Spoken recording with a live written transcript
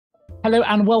Hello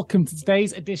and welcome to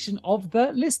today's edition of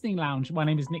the Listening Lounge. My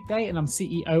name is Nick Day and I'm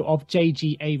CEO of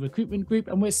JGA Recruitment Group,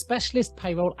 and we're specialist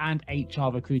payroll and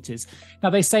HR recruiters. Now,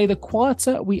 they say the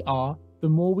quieter we are, the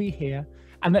more we hear,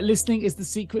 and that listening is the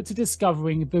secret to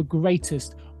discovering the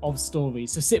greatest of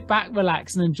stories. So sit back,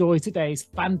 relax, and enjoy today's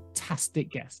fantastic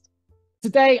guest.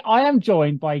 Today, I am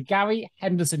joined by Gary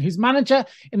Henderson, who's manager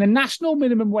in the National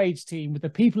Minimum Wage team with the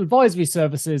People Advisory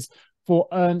Services for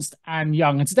Ernst and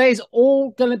Young. And today is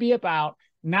all going to be about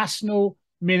national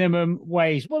minimum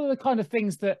wage. What are the kind of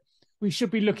things that we should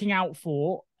be looking out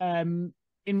for,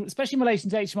 especially in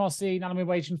relation to HMRC, national minimum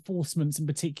wage enforcement in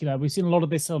particular? We've seen a lot of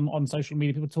this on social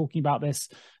media, people talking about this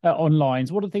online.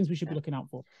 So what are the things we should be looking out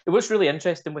for? What's really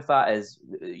interesting with that is,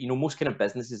 most kind of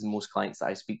businesses and most clients that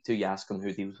I speak to, you ask them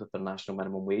who deals with their national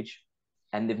minimum wage,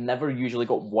 and they've never usually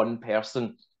got one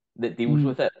person that deals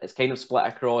with it. It's kind of split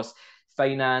across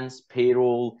finance,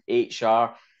 payroll,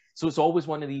 HR. So it's always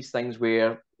one of these things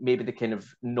where maybe the kind of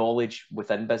knowledge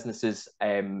within businesses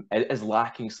is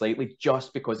lacking slightly,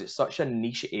 just because it's such a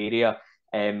niche area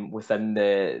within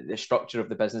the structure of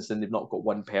the business, and they've not got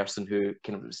one person who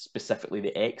kind of specifically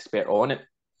the expert on it.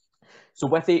 So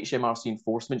with HMRC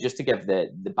enforcement, just to give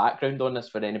the background on this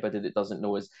for anybody that doesn't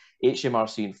know, is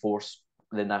HMRC enforce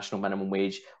the national minimum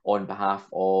wage on behalf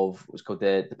of what's called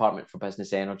the Department for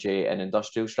Business, Energy and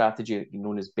Industrial Strategy,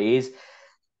 known as BEIS.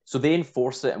 So they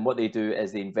enforce it, and what they do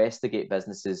is they investigate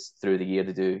businesses through the year.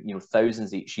 They do,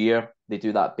 thousands each year. They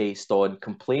do that based on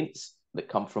complaints that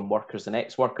come from workers and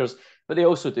ex-workers, but they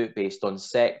also do it based on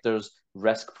sectors,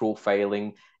 risk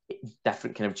profiling,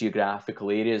 different kind of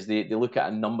geographical areas. They look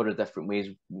at a number of different ways,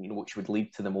 which would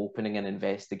lead to them opening an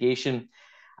investigation.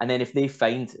 And then if they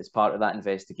find, as part of that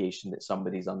investigation, that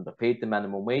somebody's underpaid the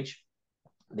minimum wage,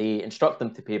 they instruct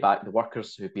them to pay back the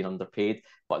workers who've been underpaid.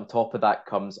 But on top of that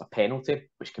comes a penalty,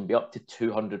 which can be up to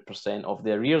 200% of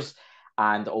their arrears.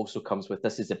 And also comes with,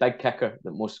 this is a big kicker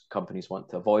that most companies want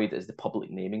to avoid, is the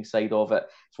public naming side of it.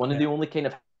 It's one of the only kind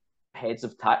of heads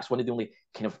of tax, one of the only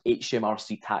kind of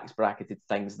HMRC tax bracketed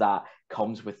things that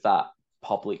comes with that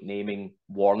public naming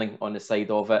warning on the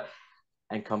side of it.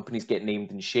 And companies get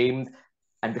named and shamed.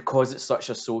 And because it's such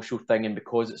a social thing, and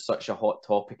because it's such a hot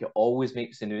topic, it always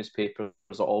makes the newspapers,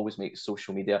 it always makes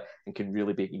social media, and can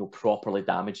really be, properly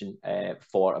damaging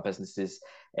for a business's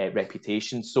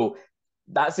reputation. So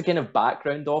that's the kind of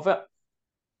background of it.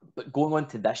 But going on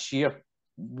to this year,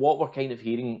 what we're kind of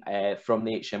hearing from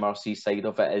the HMRC side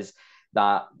of it is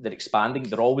that they're expanding.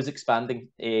 They're always expanding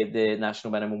the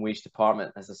National Minimum Wage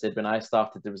Department. As I said, when I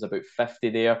started, there was about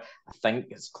 50 there. I think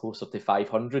it's closer to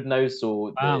 500 now.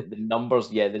 So wow. the numbers,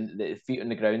 the feet on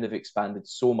the ground have expanded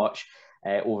so much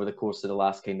over the course of the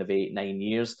last kind of 8-9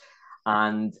 years.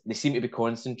 And they seem to be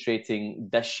concentrating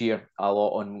this year a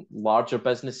lot on larger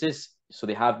businesses. So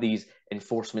they have these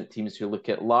enforcement teams who look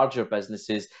at larger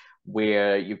businesses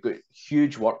where you've got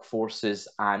huge workforces,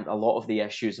 and a lot of the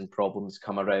issues and problems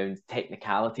come around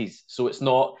technicalities. So it's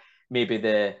not maybe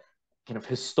the kind of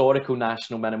historical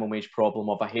national minimum wage problem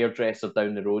of a hairdresser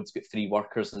down the road's got 3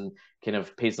 workers and kind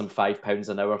of pays them £5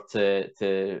 an hour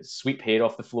to sweep hair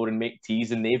off the floor and make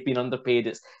teas, and they've been underpaid.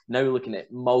 It's now looking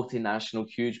at multinational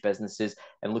huge businesses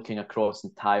and looking across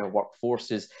entire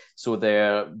workforces. So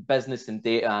their business and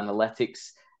data analytics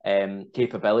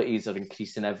capabilities are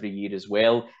increasing every year as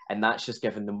well, and that's just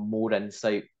giving them more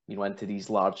insight, into these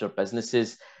larger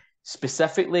businesses.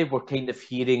 Specifically, we're kind of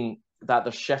hearing that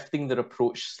they're shifting their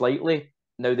approach slightly.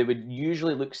 Now, they would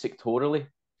usually look sectorally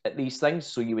at these things,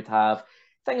 so you would have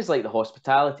things like the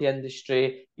hospitality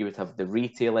industry, you would have the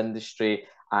retail industry,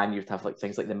 and you'd have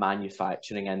things like the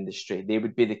manufacturing industry. They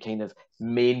would be the kind of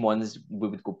main ones we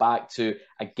would go back to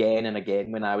again and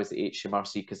again when I was at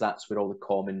HMRC, because that's where all the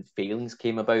common failings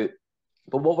came about.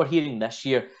 But what we're hearing this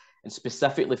year, and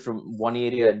specifically from one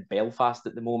area in Belfast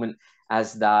at the moment,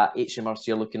 is that HMRC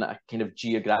are looking at a kind of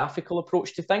geographical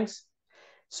approach to things.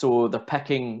 So they're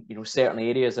picking, certain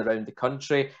areas around the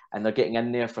country, and they're getting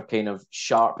in there for kind of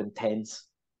sharp, intense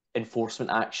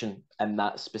enforcement action in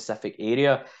that specific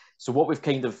area. So what we've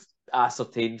kind of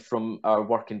ascertained from our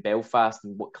work in Belfast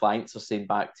and what clients are saying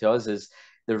back to us is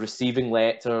they're receiving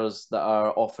letters that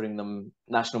are offering them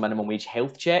national minimum wage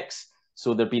health checks.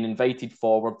 So they're being invited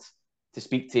forward to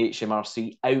speak to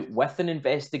HMRC out with an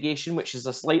investigation, which is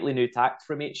a slightly new tact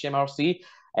from HMRC,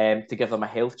 to give them a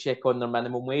health check on their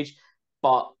minimum wage.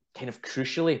 But kind of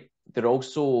crucially, they're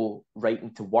also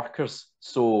writing to workers.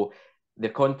 So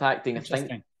they're contacting, I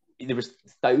think, there was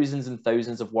thousands and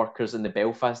thousands of workers in the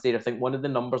Belfast area. I think one of the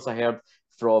numbers I heard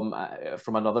from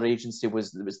another agency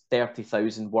was there was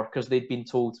 30,000 workers they'd been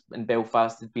told in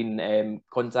Belfast had been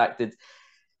contacted.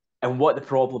 And what the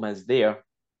problem is there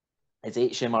is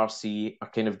HMRC are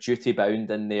kind of duty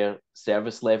bound in their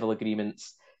service level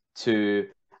agreements to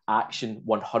action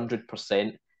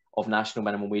 100% of national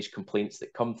minimum wage complaints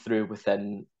that come through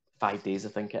within 5 days, I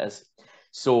think it is.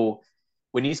 So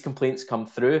when these complaints come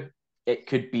through, it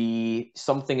could be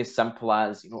something as simple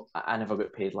as, I never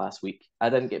got paid last week. I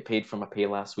didn't get paid for my pay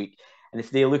last week. And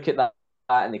if they look at that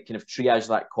and they kind of triage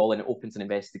that call and it opens an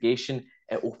investigation,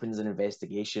 it opens an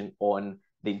investigation on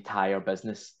the entire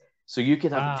business. So you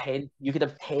could have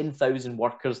 10,000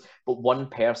 workers, but one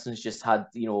person's just had,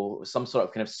 some sort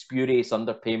of kind of spurious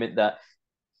underpayment that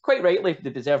quite rightly they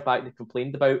deserve back, they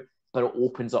complained about, but it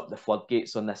opens up the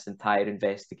floodgates on this entire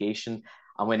investigation.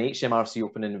 And when HMRC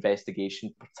open an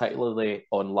investigation, particularly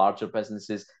on larger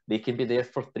businesses, they can be there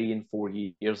for 3 and 4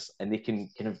 years, and they can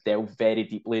kind of delve very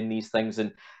deeply in these things.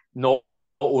 And not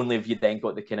only have you then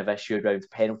got the kind of issue around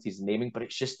penalties and naming, but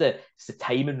it's the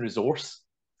time and resource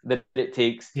that it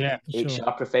takes HR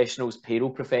professionals,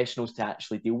 payroll professionals to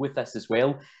actually deal with this as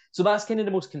well. So that's kind of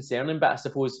the most concerning bit, I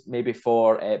suppose, maybe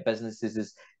for businesses,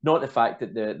 is not the fact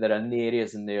that they're in the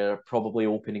areas and they're probably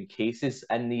opening cases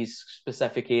in these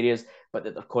specific areas, but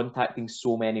that they're contacting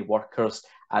so many workers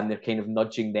and they're kind of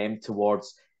nudging them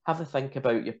towards, have a think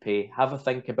about your pay, have a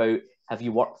think about, have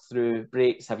you worked through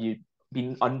breaks, have you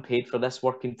been unpaid for this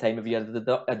working time, have you had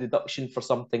a deduction for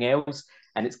something else,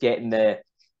 and it's getting the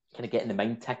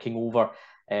mind ticking over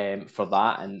for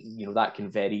that, and that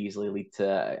can very easily lead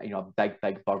to a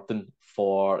big burden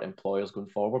for employers going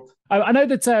forward. I know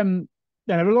that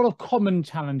there are a lot of common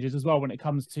challenges as well when it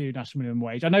comes to national minimum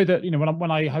wage. I know that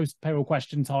when I host Payroll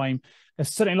Question Time, there's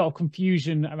certainly a lot of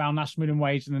confusion around national minimum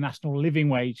wage and the national living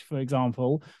wage, for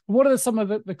example. But what are some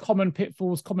of the common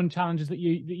pitfalls, common challenges that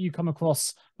you come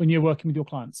across when you're working with your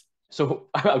clients? So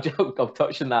I'll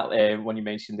touch on that when you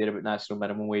mentioned there about national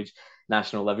minimum wage,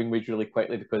 national living wage really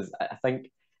quickly, because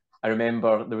I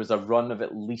remember there was a run of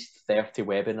at least 30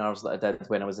 webinars that I did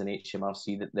when I was in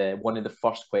HMRC, that one of the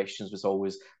first questions was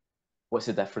always, what's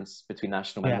the difference between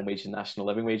national minimum wage and national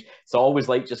living wage? So I always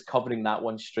like just covering that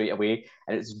one straight away.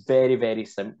 And it's very, very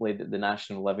simply that the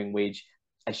national living wage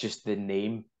is just the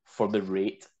name for the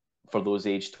rate for those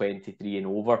aged 23 and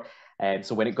over.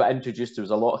 So when it got introduced, there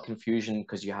was a lot of confusion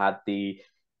because you had the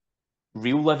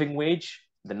real living wage,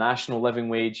 the national living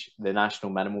wage, the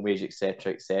national minimum wage,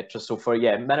 etc., etc. So for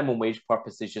minimum wage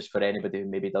purposes, just for anybody who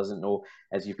maybe doesn't know,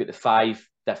 is you've got the 5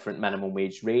 different minimum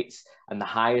wage rates, and the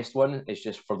highest one is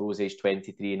just for those aged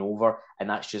 23 and over, and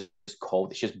that's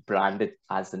just branded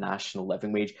as the national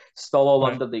living wage. Still all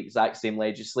under the exact same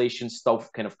legislation, still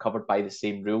kind of covered by the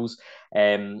same rules.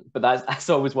 But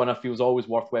that's always one I feel is always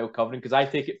worthwhile covering, because I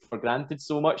take it for granted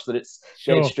so much that it's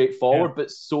dead straightforward, but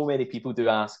so many people do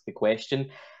ask the question.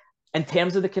 In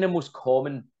terms of the kind of most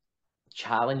common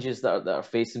challenges that are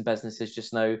facing businesses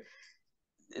just now,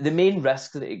 the main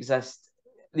risks that exist,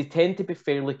 they tend to be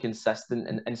fairly consistent,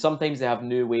 and sometimes they have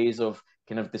new ways of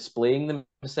kind of displaying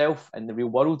themselves in the real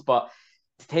world, but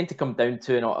they tend to come down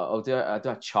to, and I'll do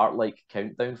a chart-like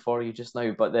countdown for you just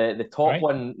now, but the top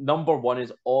one, number one,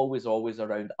 is always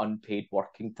around unpaid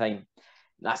working time.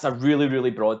 That's a really,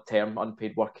 really broad term,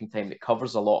 unpaid working time. It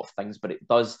covers a lot of things, but it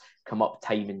does come up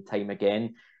time and time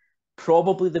again.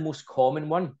 Probably the most common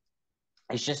one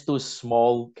is just those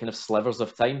small kind of slivers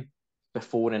of time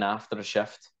before and after a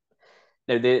shift.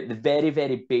 Now, the very,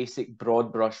 very basic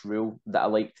broad brush rule that I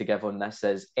like to give on this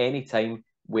is any time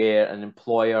where an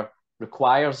employer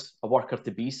requires a worker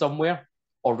to be somewhere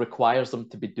or requires them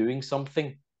to be doing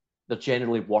something, they're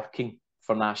generally working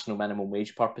for national minimum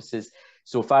wage purposes.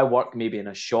 So if I work maybe in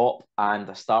a shop and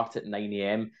I start at 9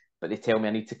 a.m, but they tell me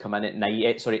I need to come in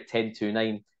at 10 to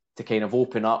 9 to kind of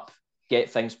open up,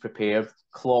 get things prepared,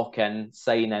 clock in,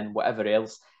 sign in, whatever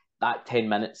else, that 10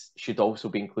 minutes should also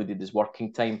be included as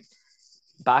working time.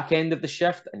 Back end of the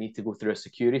shift, I need to go through a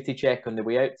security check on the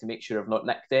way out to make sure I've not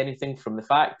nicked anything from the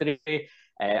factory.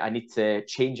 I need to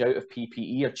change out of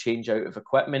PPE or change out of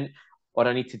equipment, or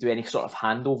I need to do any sort of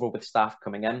handover with staff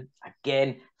coming in. Again,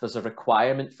 if there's a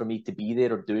requirement for me to be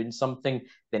there or doing something,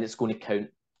 then it's going to count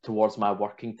towards my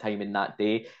working time in that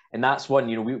day. And that's one,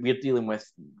 we're dealing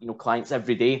with, clients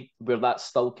every day where that's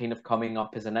still kind of coming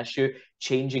up as an issue,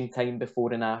 changing time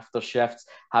before and after shifts,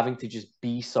 having to just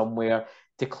be somewhere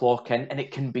to clock in. And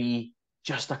it can be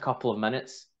just a couple of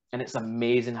minutes. And it's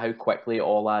amazing how quickly it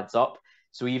all adds up.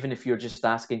 So even if you're just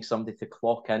asking somebody to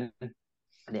clock in, and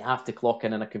they have to clock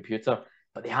in on a computer,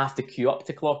 but they have to queue up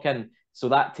to clock in. So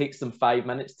that takes them 5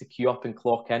 minutes to queue up and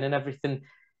clock in and everything.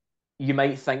 You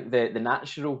might think that the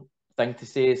natural thing to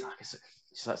say is,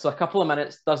 so a couple of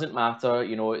minutes doesn't matter,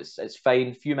 it's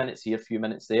fine, few minutes here, few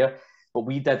minutes there. But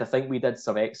I think we did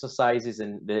some exercises,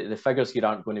 and the figures here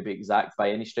aren't going to be exact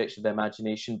by any stretch of the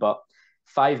imagination, but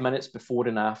 5 minutes before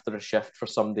and after a shift for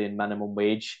somebody in minimum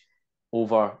wage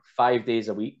over 5 days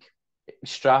a week,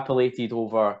 extrapolated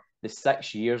over the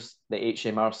 6 years that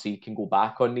HMRC can go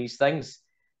back on these things,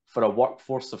 for a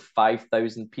workforce of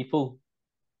 5,000 people.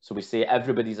 So we say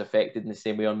everybody's affected in the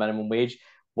same way on minimum wage,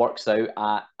 works out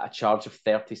at a charge of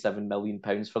 £37 million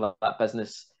for that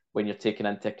business when you're taking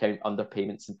into account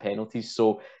underpayments and penalties.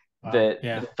 So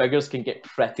the figures can get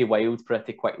pretty wild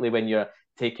pretty quickly when you're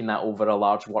taking that over a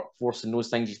large workforce, and those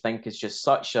things you think is just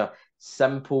such a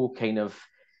simple kind of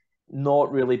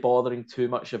not really bothering too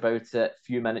much about it,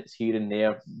 few minutes here and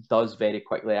there, does very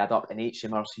quickly add up, and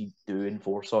HMRC do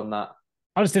enforce on that.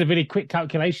 I just did a really quick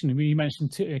calculation. I mean, you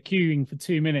mentioned queuing for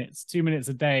 2 minutes, 2 minutes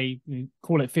a day,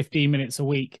 call it 15 minutes a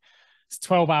week. It's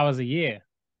 12 hours a year.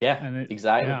 Yeah,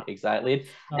 exactly.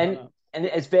 And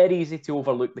it's very easy to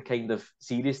overlook the kind of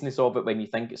seriousness of it when you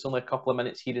think it's only a couple of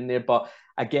minutes here and there. But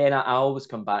again, I always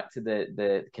come back to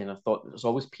the kind of thought that there's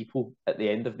always people at the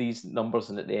end of these numbers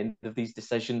and at the end of these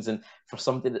decisions. And for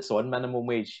somebody that's on minimum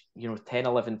wage, 10,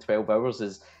 11, 12 hours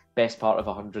is best part of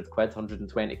 100 quid,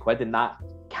 120 quid. And that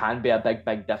can be a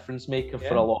big difference maker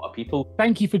for a lot of people.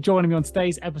 Thank you for joining me on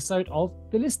today's episode of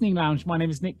The Listening Lounge. My name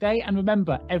is Nick Day. And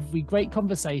remember, every great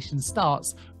conversation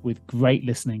starts with great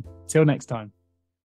listening. Till next time.